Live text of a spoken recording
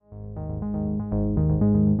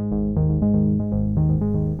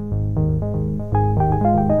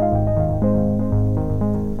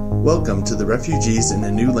Welcome to the Refugees in a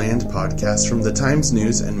New Land podcast from the Times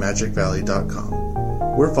News and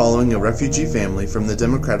MagicValley.com. We're following a refugee family from the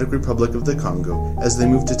Democratic Republic of the Congo as they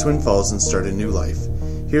move to Twin Falls and start a new life.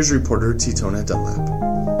 Here's reporter Titona Dunlap.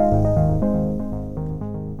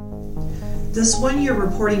 This one-year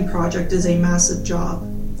reporting project is a massive job.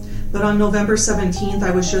 But on November 17th,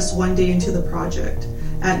 I was just one day into the project.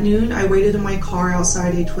 At noon, I waited in my car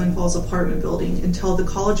outside a Twin Falls apartment building until the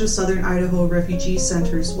College of Southern Idaho Refugee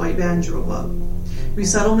Center's white van drove up.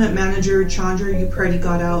 Resettlement manager Chandra Upreti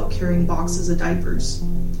got out carrying boxes of diapers.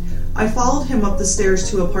 I followed him up the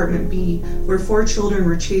stairs to apartment B, where 4 children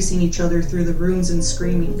were chasing each other through the rooms and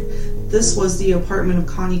screaming. This was the apartment of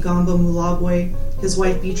Kanigamba Mulabwe, his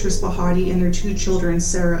wife Beatrice Bahati, and their 2 children,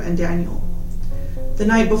 Sarah and Daniel. The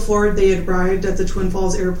night before they had arrived at the Twin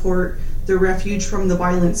Falls airport, their refuge from the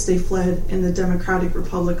violence they fled in the Democratic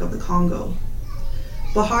Republic of the Congo.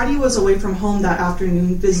 Bahati was away from home that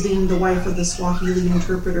afternoon visiting the wife of the Swahili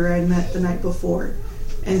interpreter I had met the night before,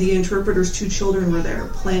 and the interpreter's 2 children were there,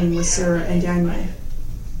 playing with Sarah and Daniel.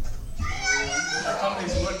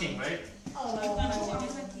 Something's working, right?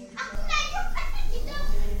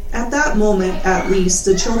 At that moment, at least,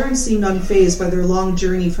 the children seemed unfazed by their long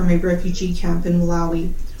journey from a refugee camp in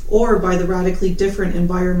Malawi, or by the radically different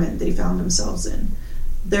environment they found themselves in.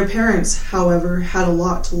 Their parents, however, had a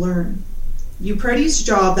lot to learn. Upreti's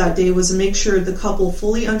job that day was to make sure the couple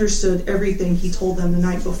fully understood everything he told them the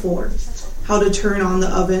night before: how to turn on the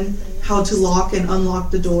oven, how to lock and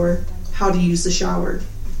unlock the door, how to use the shower.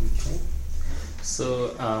 So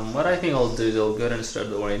what I think I'll do is I'll go ahead and start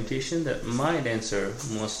the orientation that might answer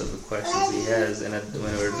most of the questions he has, and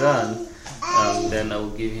when we're done, then I'll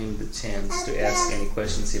give him the chance to ask any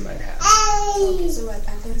questions he might have.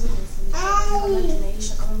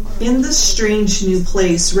 In this strange new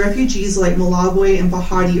place, refugees like Mulabwe and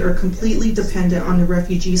Bahati are completely dependent on the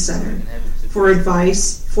refugee center for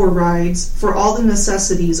advice, for rides, for all the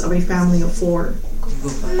necessities of a family of 4.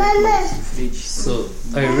 So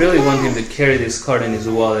I really want him to carry this card in his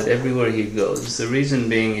wallet everywhere he goes. The reason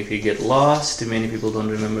being, if you get lost, many people don't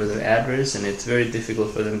remember their address and it's very difficult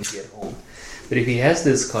for them to get home. But if he has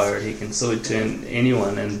this card, he can show it to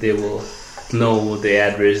anyone and they will know the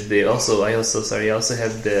address. I also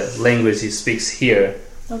have the language he speaks here.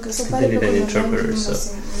 They need an interpreter.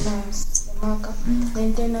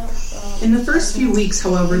 In the first few weeks,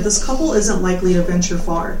 however, this couple isn't likely to venture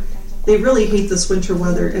far. They really hate this winter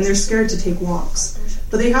weather and they're scared to take walks.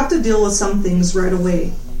 But they have to deal with some things right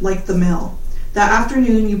away, like the mail. That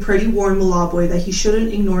afternoon, Upreti warned Mulabwe that he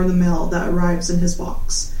shouldn't ignore the mail that arrives in his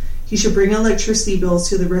box. He should bring electricity bills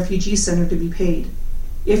to the refugee center to be paid.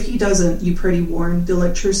 If he doesn't, Upreti warned, the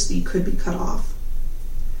electricity could be cut off.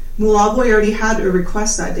 Mulabwe already had a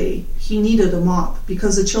request that day. He needed a mop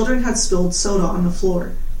because the children had spilled soda on the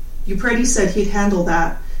floor. Upreti said he'd handle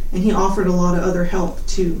that, and he offered a lot of other help,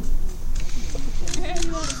 too.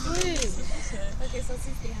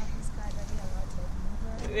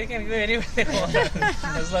 They can go anywhere they want.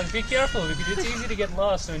 I was like, be careful because it's easy to get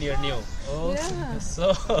lost when you're new. Oh, yeah.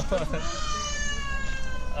 So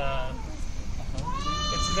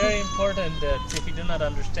it's very important that if you do not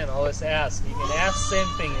understand, always ask. You can ask the same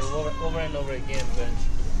thing over and over again, but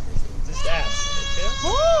just ask. Okay?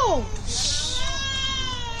 Oh!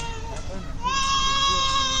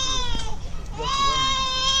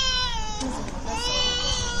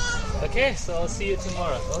 Okay, so I'll see you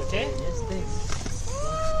tomorrow. Okay? Yes, thanks.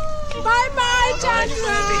 Bye-bye,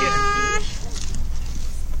 Chandra!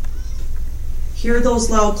 Hear those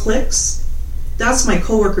loud clicks? That's my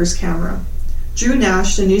coworker's camera. Drew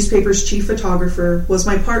Nash, the newspaper's chief photographer, was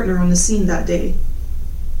my partner on the scene that day.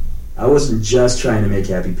 I wasn't just trying to make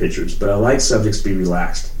happy pictures, but I like subjects to be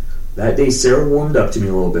relaxed. That day, Sarah warmed up to me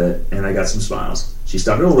a little bit, and I got some smiles. She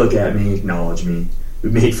started to look at me, acknowledge me. We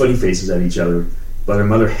made funny faces at each other, but her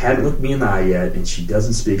mother hadn't looked me in the eye yet, and she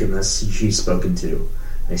doesn't speak unless she's spoken to.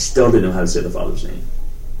 I still didn't know how to say the father's name.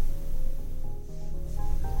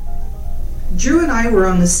 Drew and I were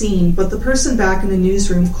on the scene, but the person back in the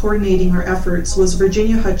newsroom coordinating our efforts was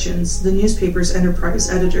Virginia Hutchins, the newspaper's enterprise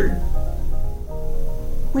editor.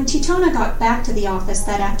 When Titona got back to the office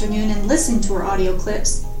that afternoon and listened to her audio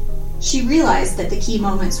clips, she realized that the key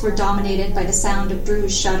moments were dominated by the sound of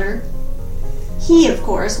Drew's shudder. He, of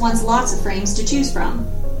course, wants lots of frames to choose from,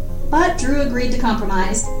 but Drew agreed to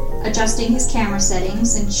compromise, adjusting his camera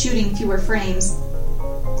settings and shooting fewer frames.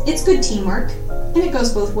 It's good teamwork, and it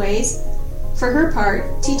goes both ways. For her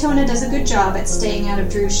part, Titona does a good job at staying out of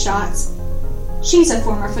Drew's shots. She's a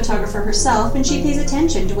former photographer herself, and she pays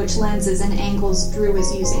attention to which lenses and angles Drew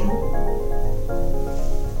is using.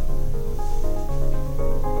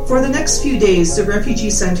 For the next few days, the refugee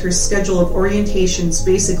center's schedule of orientations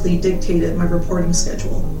basically dictated my reporting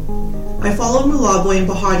schedule. I followed Mulabwe and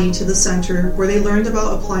Bahati to the center where they learned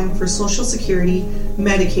about applying for Social Security,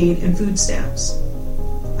 Medicaid, and food stamps.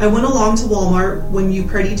 I went along to Walmart when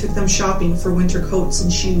Upreti took them shopping for winter coats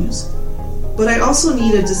and shoes. But I also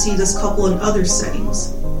needed to see this couple in other settings.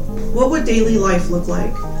 What would daily life look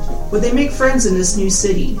like? Would they make friends in this new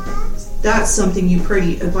city? That's something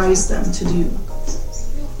Upreti advised them to do.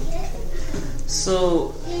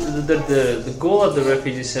 So the goal of the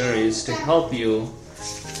refugee center is to help you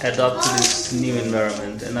adapt to this new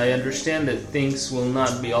environment, and I understand that things will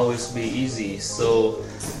not always be easy. So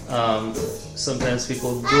sometimes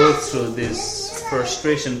people go through this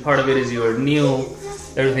frustration. Part of it is you're new,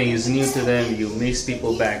 everything is new to them, you miss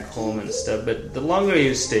people back home and stuff, but the longer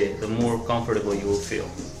you stay, the more comfortable you will feel.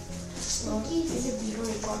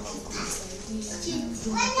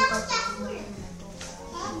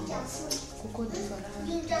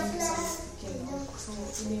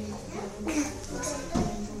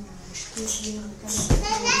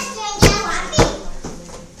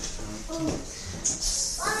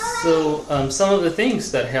 So some of the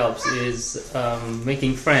things that helps is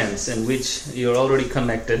making friends, in which you're already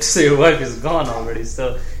connected. So your wife is gone already.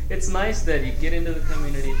 So it's nice that you get into the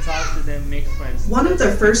community, talk to them, make friends. One of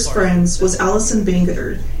their first friends was Allison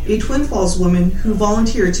Bangader, a Twin Falls woman who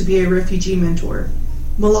volunteered to be a refugee mentor.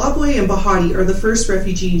 Mulabwe and Bahati are the first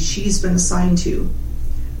refugees she's been assigned to.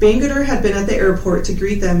 Bangader had been at the airport to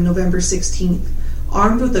greet them November 16th,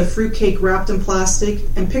 armed with a fruitcake wrapped in plastic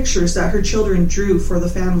and pictures that her children drew for the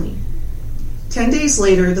family. 10 days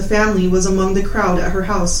later, the family was among the crowd at her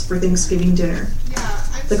house for Thanksgiving dinner.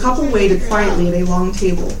 The couple waited quietly at a long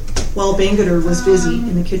table, while Bangader was busy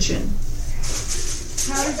in the kitchen.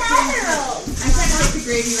 I'm trying to make the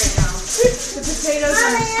gravy right now. The potatoes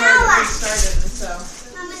are started, so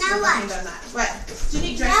we're working on that. What? Do you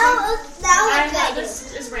need dressing? I have this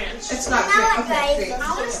is ranch. It's not good. Okay, great. I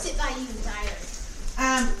want to sit by you, Tyler.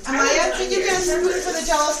 Amaya, can you get a spoon for the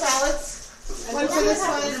Jello salads? One for this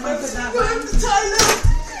one and one for that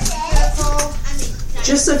one.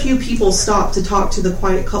 Just a few people stopped to talk to the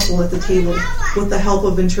quiet couple at the table, with the help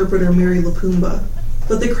of interpreter Mary Lapumba.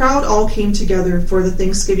 But the crowd all came together for the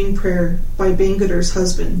Thanksgiving prayer by Bangader's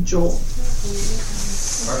husband, Joel.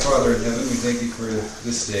 Our Father in heaven, we thank you for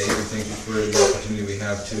this day. We thank you for the opportunity we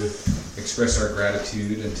have to express our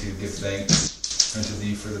gratitude and to give thanks unto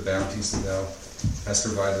thee for the bounties that thou hast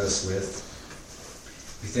provided us with.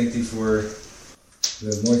 We thank thee for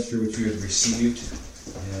the moisture which we have received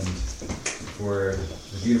and for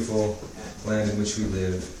the beautiful land in which we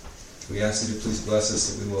live. We ask thee to please bless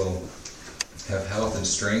us that we will have health and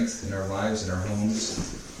strength in our lives and our homes.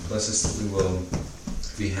 Bless us that we will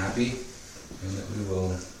be happy and that we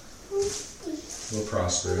will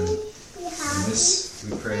prosper. And this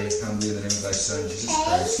we pray humbly in the name of thy Son, Jesus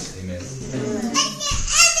Christ. Amen.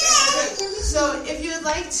 So if you would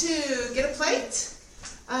like to get a plate,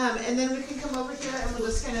 and then we can come over here and we'll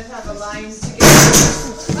just kind of have a line together.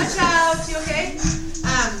 Watch out, you okay?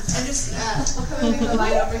 And just come in the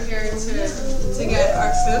line over here to get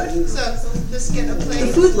our food. So just get a plate.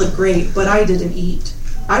 The food looked great, but I didn't eat.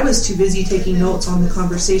 I was too busy taking notes on the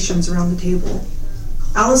conversations around the table.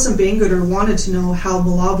 Allison Bangader wanted to know how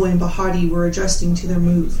Mulabwe and Bahati were adjusting to their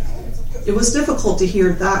move. It was difficult to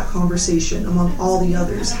hear that conversation among all the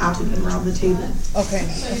others happening around the table. Okay.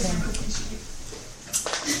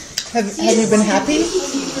 Have you been happy?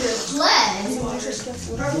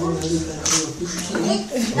 Are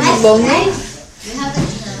you lonely?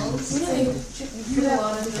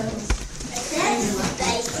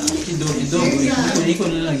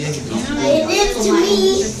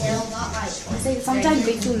 Sometimes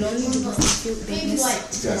they too lonely because they miss.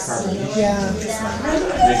 Yeah.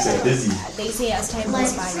 Makes it busy. They say as time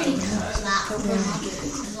goes by, they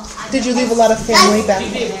Did you leave a lot of family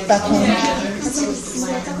back home?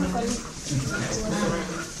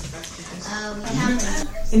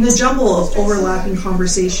 In the jumble of overlapping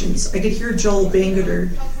conversations, I could hear Joel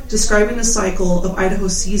Bangader describing the cycle of Idaho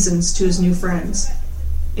seasons to his new friends.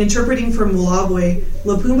 Interpreting for Mulabwe,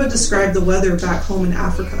 Lapumba described the weather back home in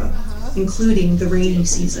Africa, including the rainy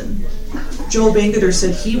season. Joel Bangader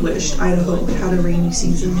said he wished Idaho had a rainy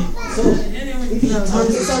season. So you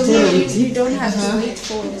don't have to wait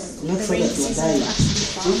for the rainy season to actually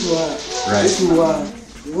fall. Right.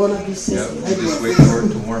 Yep, we just wait for it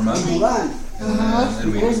to warm up.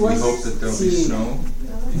 And we hope that there'll be snow.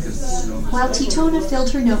 Because the snow While Titona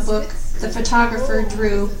filled her notebook, the photographer,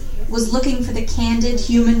 Drew, was looking for the candid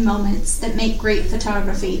human moments that make great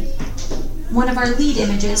photography. One of our lead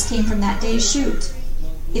images came from that day's shoot.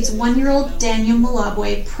 It's 1-year-old Daniel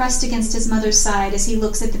Malabwe pressed against his mother's side as he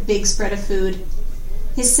looks at the big spread of food.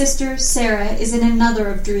 His sister, Sarah, is in another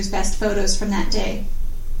of Drew's best photos from that day.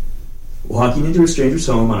 Walking into a stranger's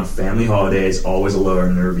home on a family holiday is always a little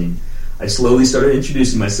unnerving. I slowly started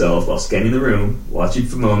introducing myself while scanning the room, watching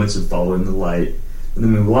for moments and following the light.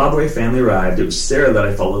 When the Malabwe family arrived, it was Sarah that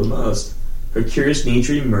I followed the most. Her curious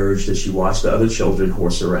nature emerged as she watched the other children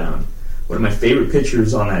horse around. One of my favorite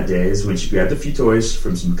pictures on that day is when she grabbed a few toys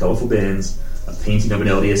from some colorful bins, a painting of an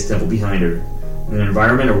LDS temple behind her. In an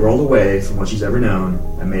environment a world away from what she's ever known,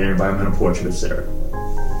 I made an environmental portrait of Sarah.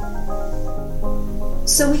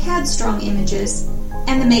 So we had strong images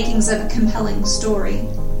and the makings of a compelling story.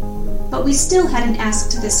 But we still hadn't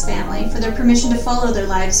asked this family for their permission to follow their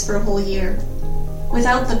lives for a whole year.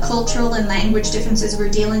 Without the cultural and language differences we're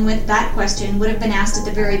dealing with, that question would have been asked at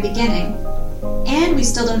the very beginning. And we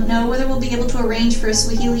still don't know whether we'll be able to arrange for a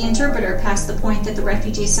Swahili interpreter past the point that the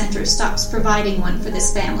refugee center stops providing one for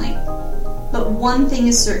this family. But one thing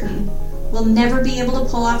is certain, we'll never be able to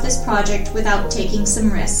pull off this project without taking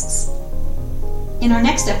some risks. In our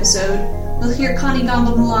next episode, we'll hear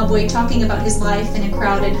Kanigamba Malabwe talking about his life in a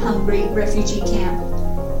crowded, hungry refugee camp.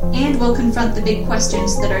 And we'll confront the big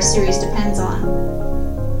questions that our series depends on.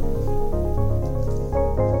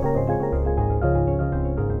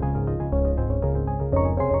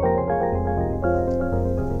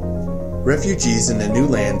 Refugees in a New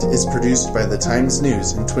Land is produced by the Times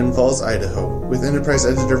News in Twin Falls, Idaho, with Enterprise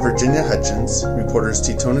editor Virginia Hutchins, reporters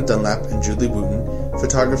Titona Dunlap and Julie Wooten,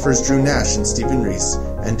 photographers Drew Nash and Stephen Reese,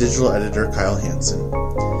 and digital editor Kyle Hansen.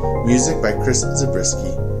 Music by Chris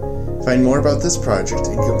Zabriskie. Find more about this project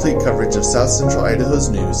and complete coverage of South Central Idaho's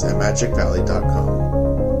news at magicvalley.com.